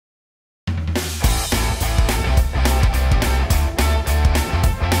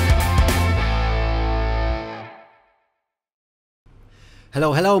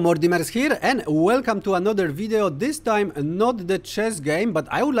Hello, Mordimer here, and welcome to another video. This time not the chess game, but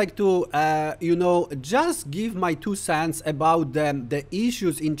I would like to, just give my 2 cents about the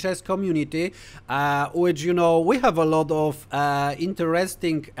issues in chess community, which, we have a lot of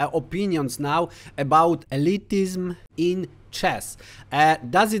interesting opinions now about elitism in chess.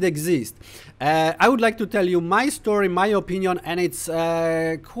 Does it exist? I would like to tell you my story, my opinion, and it's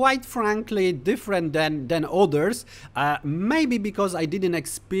quite frankly different than others, maybe because I didn't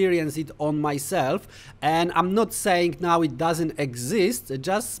experience it on myself, and I'm not saying now it doesn't exist,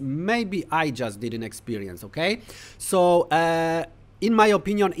 just maybe I just didn't experience. Okay, so in my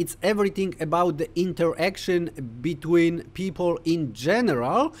opinion, it's everything about the interaction between people in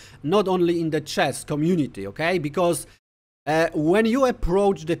general, not only in the chess community. Okay, because when you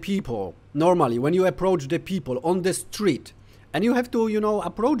approach the people, normally when you approach the people on the street, and you have to,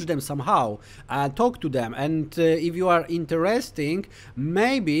 approach them somehow, talk to them, and if you are interesting,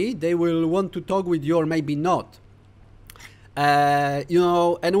 maybe they will want to talk with you or maybe not.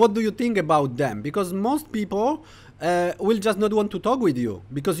 And what do you think about them? Because most people will just not want to talk with you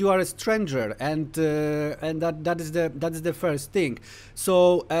because you are a stranger, and that's the first thing.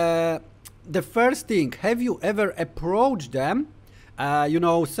 So the first thing, have you ever approached them,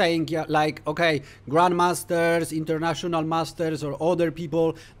 saying, yeah, like, okay, grandmasters, international masters, or other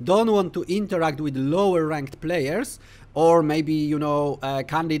people don't want to interact with lower ranked players, or maybe,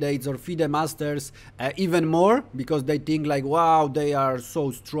 candidates or FIDE masters even more, because they think like, wow, they are so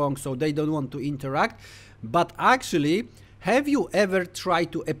strong, so they don't want to interact. But actually, have you ever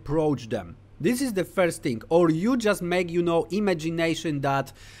tried to approach them? This is the first thing. Or you just make, imagination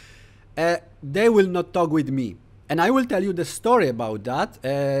that they will not talk with me. And I will tell you the story about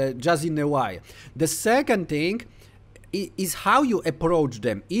that just in a while. The second thing is how you approach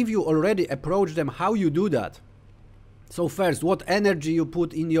them. If you already approach them, how you do that. So first, what energy you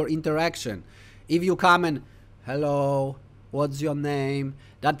put in your interaction. If you come and, hello, what's your name?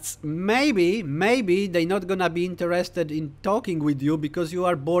 That's maybe they're not gonna be interested in talking with you because you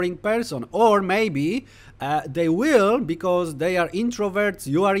are a boring person. Or maybe they will, because they are introverts,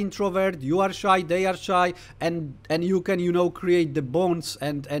 you are introvert, you are shy, they are shy, and you can, create the bonds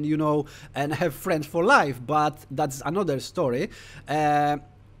and have friends for life. But that's another story.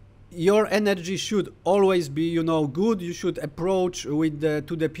 Your energy should always be, good. You should approach with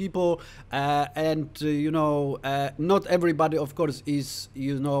to the people, and not everybody, of course, is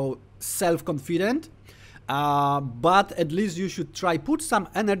self-confident, but at least you should try put some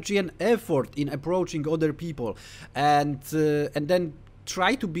energy and effort in approaching other people, and then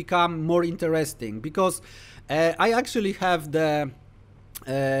try to become more interesting. Because I actually have the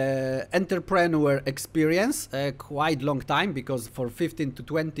entrepreneur experience quite long time, because for 15 to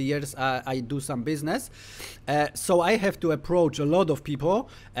 20 years I do some business, so I have to approach a lot of people.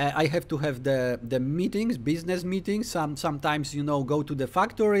 I have to have the meetings, business meetings, sometimes go to the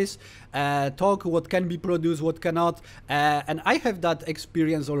factories, talk what can be produced, what cannot, and I have that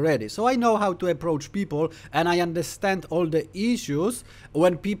experience already, so I know how to approach people, and I understand all the issues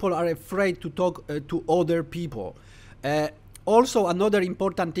when people are afraid to talk to other people. Also, another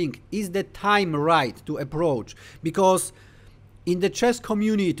important thing is the time right to approach, because in the chess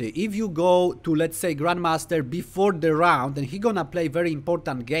community, if you go to, let's say, grandmaster before the round and he gonna play very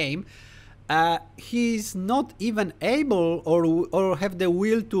important game, he's not even able or have the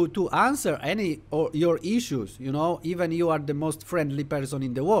will to answer any or your issues. Even you are the most friendly person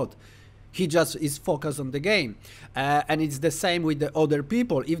in the world. He just is focused on the game, and it's the same with the other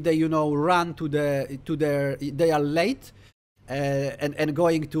people. If they run they are late. And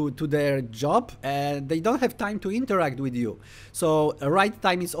going to their job, they don't have time to interact with you. So right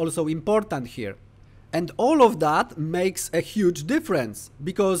time is also important here. And all of that makes a huge difference,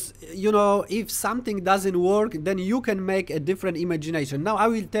 because, if something doesn't work, then you can make a different imagination. Now I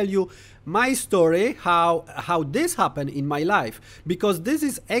will tell you my story, how this happened in my life, because this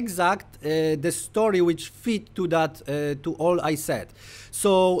is exact the story which fit to that, to all I said.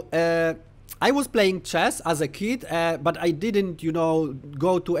 So I was playing chess as a kid, but I didn't,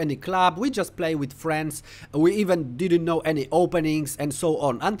 go to any club. We just play with friends. We even didn't know any openings and so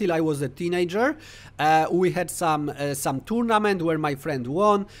on. Until I was a teenager, we had some tournament where my friend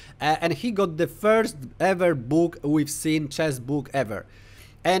won, and he got the first ever book we've seen, chess book ever.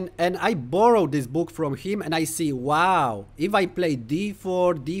 And I borrowed this book from him, and I see, wow, if I play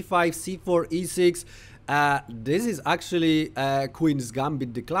d4, d5, c4, e6, this is actually Queen's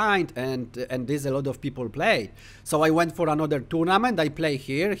Gambit declined, and this a lot of people play. So I went for another tournament. I play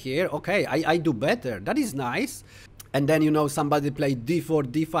here. Okay, I do better. That is nice. And then, you know, somebody played d4,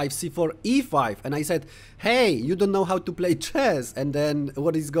 d5, c4, e5. And I said, hey, you don't know how to play chess. And then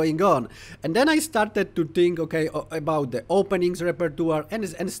what is going on? And then I started to think, okay, about the openings repertoire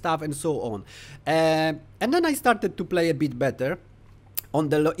and stuff and so on. And then I started to play a bit better on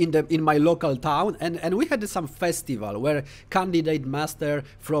in my local town, and we had some festival where candidate master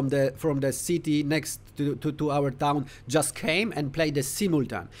from the city next to our town just came and played a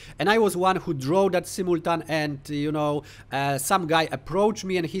simultan, and I was one who drew that simultan. And you know, some guy approached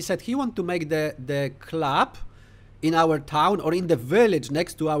me and he said he want to make the club in our town, or in the village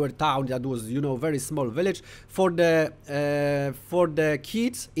next to our town, that was, you know, very small village, for the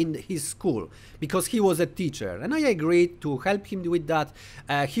kids in his school, because he was a teacher. And I agreed to help him with that.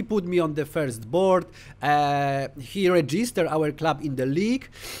 He put me on the first board. He registered our club in the league,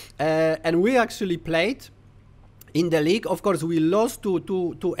 and we actually played in the league. Of course, we lost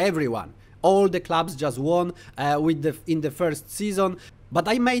to everyone. All the clubs just won in the first season. But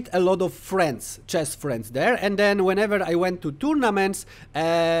I made a lot of friends, chess friends there, and then whenever I went to tournaments,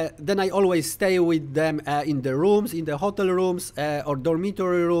 then I always stay with them in the rooms, in the hotel rooms or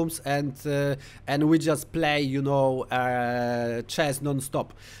dormitory rooms, and we just play, you know, chess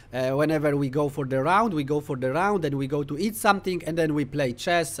non-stop. Whenever we go for the round, then we go to eat something, and then we play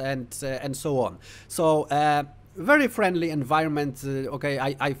chess and so on. So very friendly environment. Okay,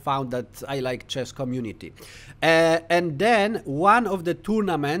 I found that I like chess community. And then one of the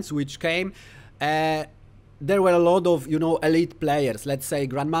tournaments which came, there were a lot of, you know, elite players, let's say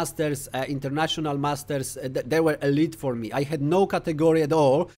grandmasters, international masters. They were elite for me. I had no category at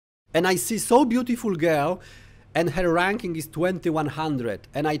all, and I see so beautiful girl and her ranking is 2100,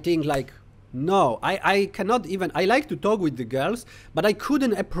 and I think like, no, I cannot even. I like to talk with the girls, but I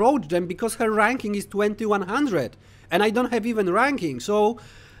couldn't approach them because her ranking is 2100 and I don't have even ranking, so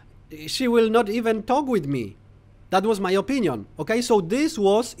she will not even talk with me. That was my opinion. Okay, so this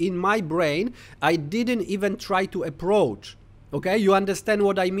was in my brain. I didn't even try to approach. Okay, you understand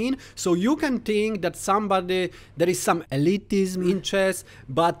what I mean? So you can think that there is some elitism in chess,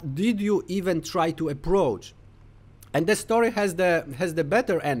 but did you even try to approach? And the story has the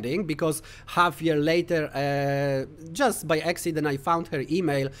better ending, because half year later, just by accident, I found her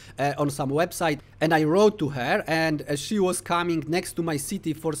email on some website, and I wrote to her, and she was coming next to my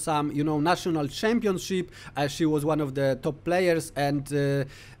city for some, you know, national championship. She was one of the top players,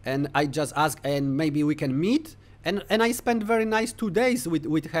 and I just asked, and maybe we can meet. And I spent very nice 2 days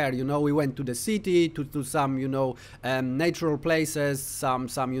with her. You know, we went to the city, to some, you know, natural places, some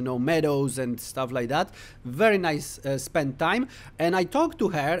you know, meadows and stuff like that. Very nice spent time. And I talked to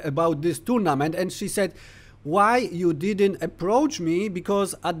her about this tournament, and she said, why you didn't approach me?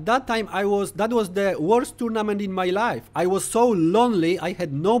 Because at that time that was the worst tournament in my life. I was so lonely. I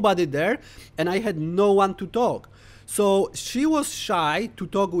had nobody there, and I had no one to talk. So she was shy to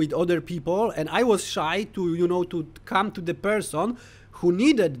talk with other people, and I was shy to, you know, to come to the person who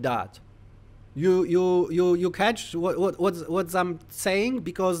needed that. You catch what I'm saying?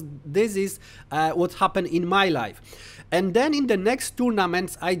 Because this is what happened in my life. And then in the next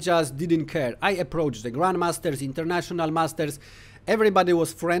tournaments, I just didn't care. I approached the grandmasters, international masters. Everybody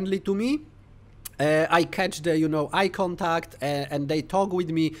was friendly to me. I catch the, you know, eye contact, and they talk with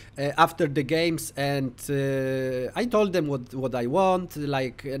me after the games, and I told them what I want.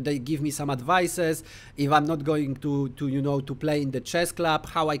 Like, they give me some advices if I'm not going to you know, to play in the chess club,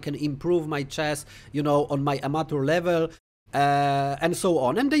 how I can improve my chess, you know, on my amateur level. And so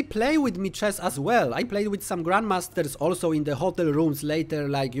on. And they play with me chess as well. I played with some grandmasters also in the hotel rooms later,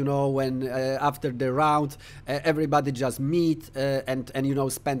 like, you know, when after the round everybody just meet and you know,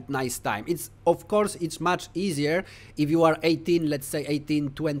 spend nice time. It's, of course, it's much easier if you are 18, let's say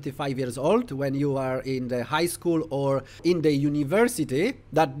 18, 25 years old, when you are in the high school or in the university.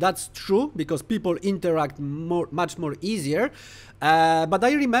 That's true, because people interact much more easier. But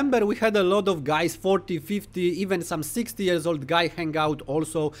I remember we had a lot of guys, 40, 50, even some 60 years old guy hang out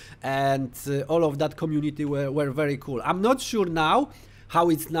also, and all of that community were very cool. I'm not sure now how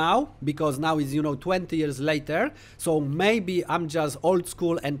it's now, because now is, you know, 20 years later, so maybe I'm just old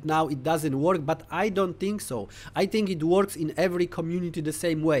school and now it doesn't work, but I don't think so. I think it works in every community the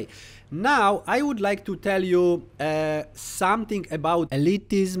same way. Now I would like to tell you something about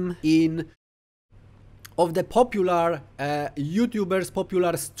elitism of the popular YouTubers,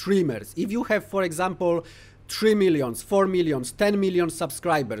 popular streamers. If you have, for example, 3 millions, 4 millions, 10 million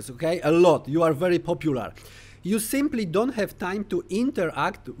subscribers, okay, a lot, you are very popular. You simply don't have time to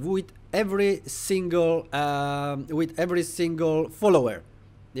interact with every single follower.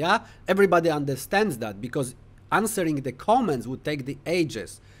 Yeah, everybody understands that, because answering the comments would take the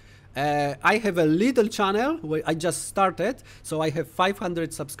ages. I have a little channel where I just started, so I have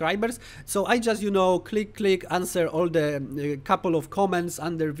 500 subscribers. So I just, you know, click, answer all the couple of comments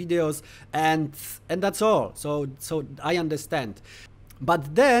under videos, and that's all. So I understand.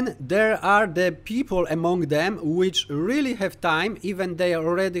 But then there are the people among them which really have time, even they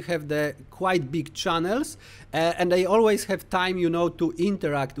already have the quite big channels, and they always have time, you know, to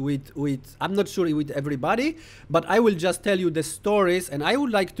interact with I'm not sure with everybody, but I will just tell you the stories, and I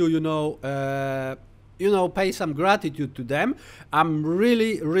would like to, you know, pay some gratitude to them. I'm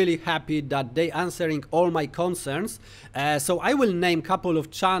really happy that they answering all my concerns. So I will name a couple of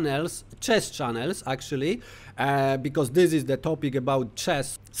channels, chess channels actually, because this is the topic about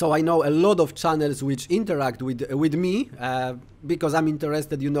chess. So I know a lot of channels which interact with me, because I'm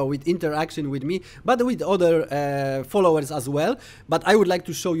interested, you know, with interaction with me, but with other followers as well. But I would like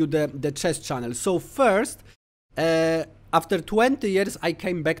to show you the chess channel. So first, after 20 years, I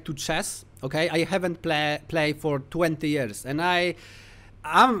came back to chess. Okay, I haven't played for 20 years, and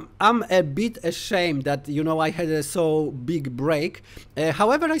I'm a bit ashamed that, you know, I had a so big break.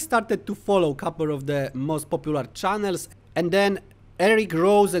 However, I started to follow a couple of the most popular channels, and then Eric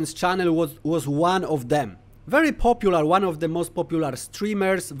Rosen's channel was one of them. Very popular, one of the most popular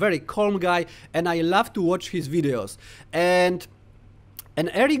streamers, very calm guy, and I love to watch his videos. And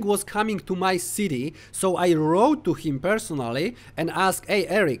Eric was coming to my city, so I wrote to him personally and asked, hey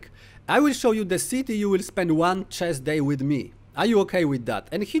Eric, I will show you the city, you will spend one chess day with me. Are you okay with that?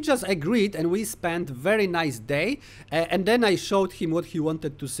 And he just agreed, and we spent very nice day, and then I showed him what he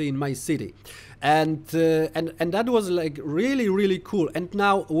wanted to see in my city. And that was like really cool. And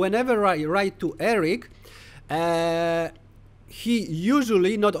now whenever I write to Eric, he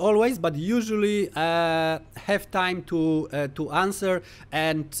usually, not always, but usually have time to answer,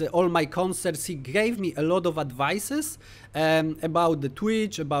 and all my concerts. He gave me a lot of advices about the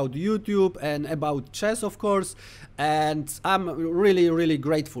Twitch, about YouTube, and about chess, of course, and I'm really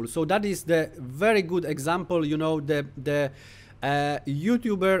grateful. So that is the very good example, you know, the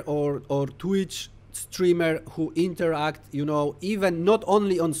YouTuber or Twitch streamer who interact, you know, even not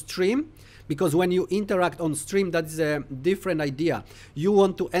only on stream. Because when you interact on stream, that's a different idea. You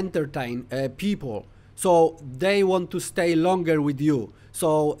want to entertain people, so they want to stay longer with you.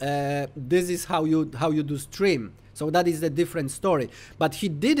 So this is how you do stream. So that is a different story. But he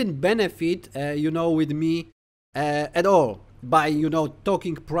didn't benefit, you know, with me at all by, you know,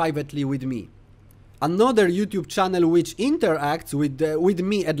 talking privately with me. Another YouTube channel which interacts with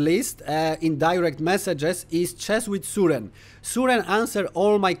me, at least in direct messages, is Chess with Suren. Suren answered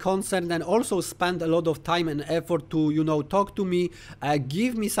all my concerns and also spent a lot of time and effort to, you know, talk to me,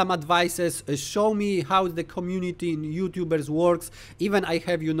 give me some advices, show me how the community in YouTubers works. Even I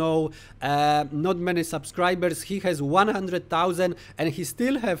have, you know, not many subscribers. He has 100,000, and he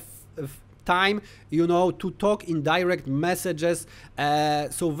still have time, you know, to talk in direct messages.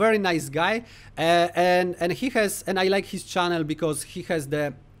 So very nice guy, and he has, and I like his channel because he has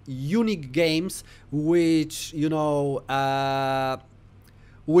the unique games which, you know,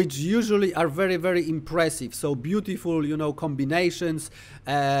 which usually are very impressive. So beautiful, you know, combinations,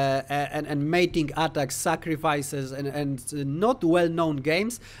 and mating attacks, sacrifices, and not well-known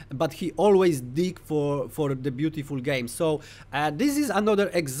games, but he always dig for the beautiful games. So this is another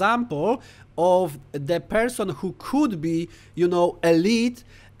example of the person who could be, you know, elite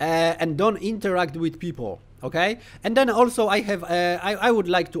and don't interact with people. Okay, and then also I have I would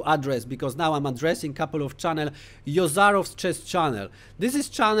like to address, because now I'm addressing a couple of channel, Yozarov's chess channel. This is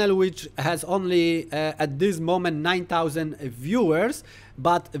channel which has only at this moment 9,000 viewers,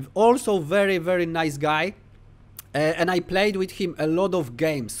 but also very nice guy. And I played with him a lot of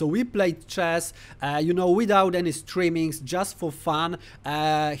games. So we played chess, you know, without any streamings, just for fun.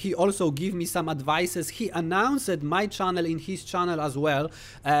 He also gave me some advices. He announced my channel in his channel as well.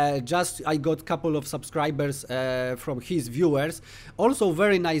 Just I got a couple of subscribers from his viewers. Also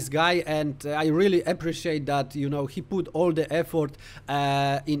very nice guy, and I really appreciate that, you know, he put all the effort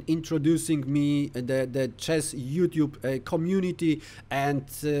in introducing me the chess YouTube community,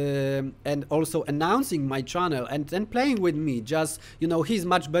 and also announcing my channel and playing with me. Just, you know, he's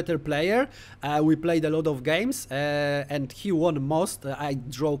much better player. We played a lot of games, and he won most. I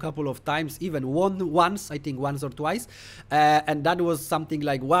draw a couple of times, even won once, I think once or twice, and that was something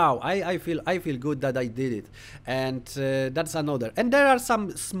like, wow, I feel good that I did it. And that's another. And there are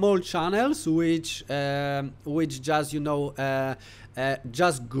some small channels which just, you know,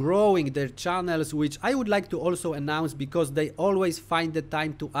 just growing their channels, which I would like to also announce because they always find the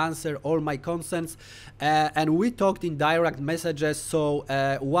time to answer all my concerns, and we talked in direct messages. So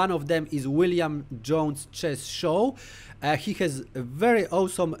one of them is William Jones Chess Show. He has very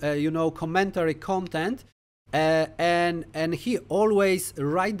awesome commentary content, and he always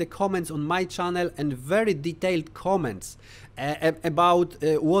write the comments on my channel, and very detailed comments about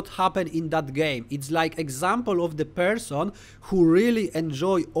what happened in that game. It's like example of the person who really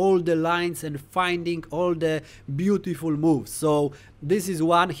enjoy all the lines and finding all the beautiful moves. So this is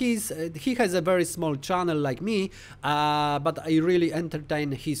one. He has a very small channel like me, but I really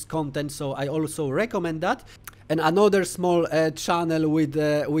entertain his content, so I also recommend that. And another small channel with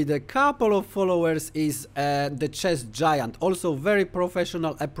a couple of followers is the Chess Giant. Also very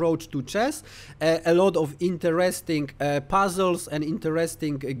professional approach to chess. A lot of interesting puzzles and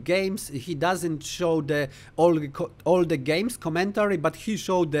interesting games. He doesn't show all the games commentary, but he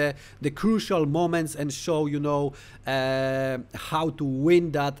showed the crucial moments and show how to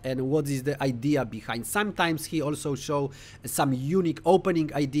win that and what is the idea behind. Sometimes he also show some unique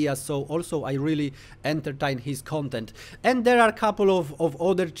opening ideas. So also I really entertain his content. And there are a couple of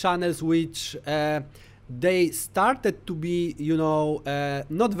other channels which they started to be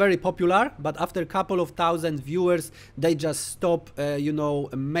not very popular, but after a couple of thousand viewers they just stopped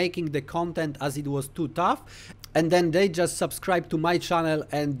making the content as it was too tough, and then they just subscribed to my channel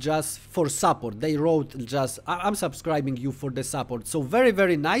and just for support. They wrote just, I'm subscribing you for the support. So very,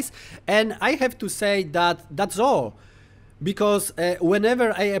 very nice. And I have to say that that's all. Because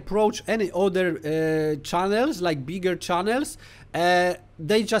whenever I approach any other channels, like bigger channels,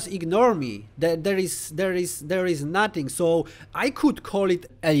 they just ignore me. There is nothing. So I could call it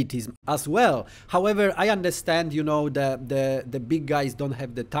elitism as well. However, I understand, the big guys don't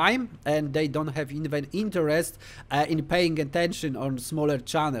have the time, and they don't have even interest in paying attention on smaller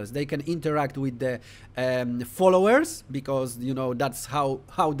channels. They can interact with the followers, because that's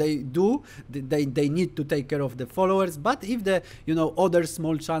how they do. They need to take care of the followers. But if the other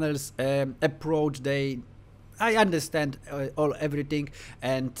small channels approach, I understand everything,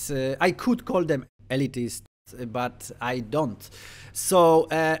 and I could call them elitist, but I don't. So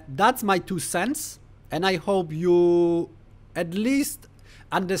that's my 2 cents, and I hope you at least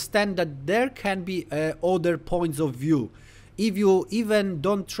understand that there can be other points of view. If you even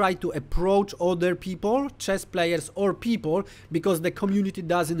don't try to approach other people, chess players or people, because the community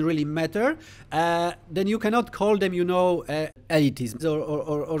doesn't really matter, then you cannot call them, elitism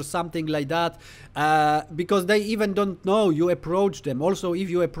or something like that, because they even don't know you approach them. Also, if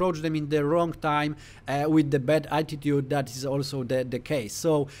you approach them in the wrong time with the bad attitude, that is also the case.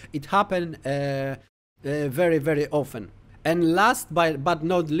 So it happened very, very often. And last but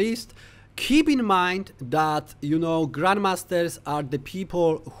not least, keep in mind that grandmasters are the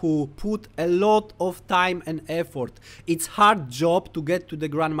people who put a lot of time and effort. It's hard job to get to the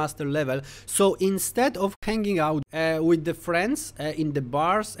grandmaster level. So instead of hanging out with the friends in the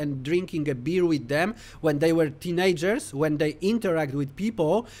bars and drinking a beer with them when they were teenagers, when they interact with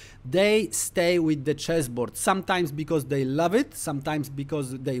people, they stay with the chessboard. Sometimes because they love it, sometimes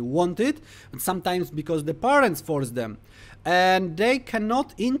because they want it, and sometimes because the parents force them. And they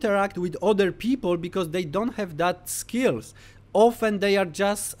cannot interact with other people because they don't have that skills. Often they are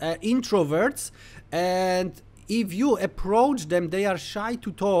just introverts, and if you approach them, they are shy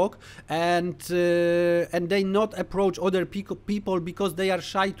to talk, and they not approach other people because they are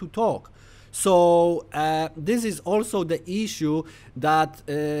shy to talk. So this is also the issue, that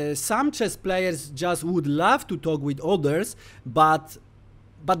some chess players just would love to talk with others, but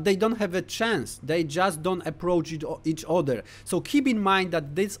they don't have a chance. They just don't approach each other. So keep in mind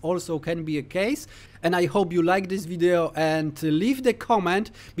that this also can be a case. And I hope you like this video, and leave the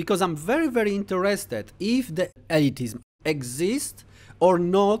comment, because I'm very, very interested if the elitism exists or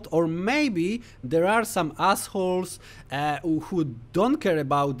not, or maybe there are some assholes who don't care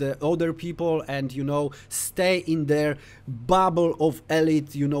about the other people and stay in their bubble of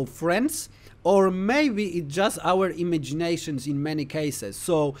elite friends. Or maybe it's just our imaginations in many cases.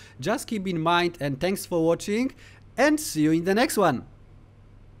 So just keep in mind, and thanks for watching, and see you in the next one.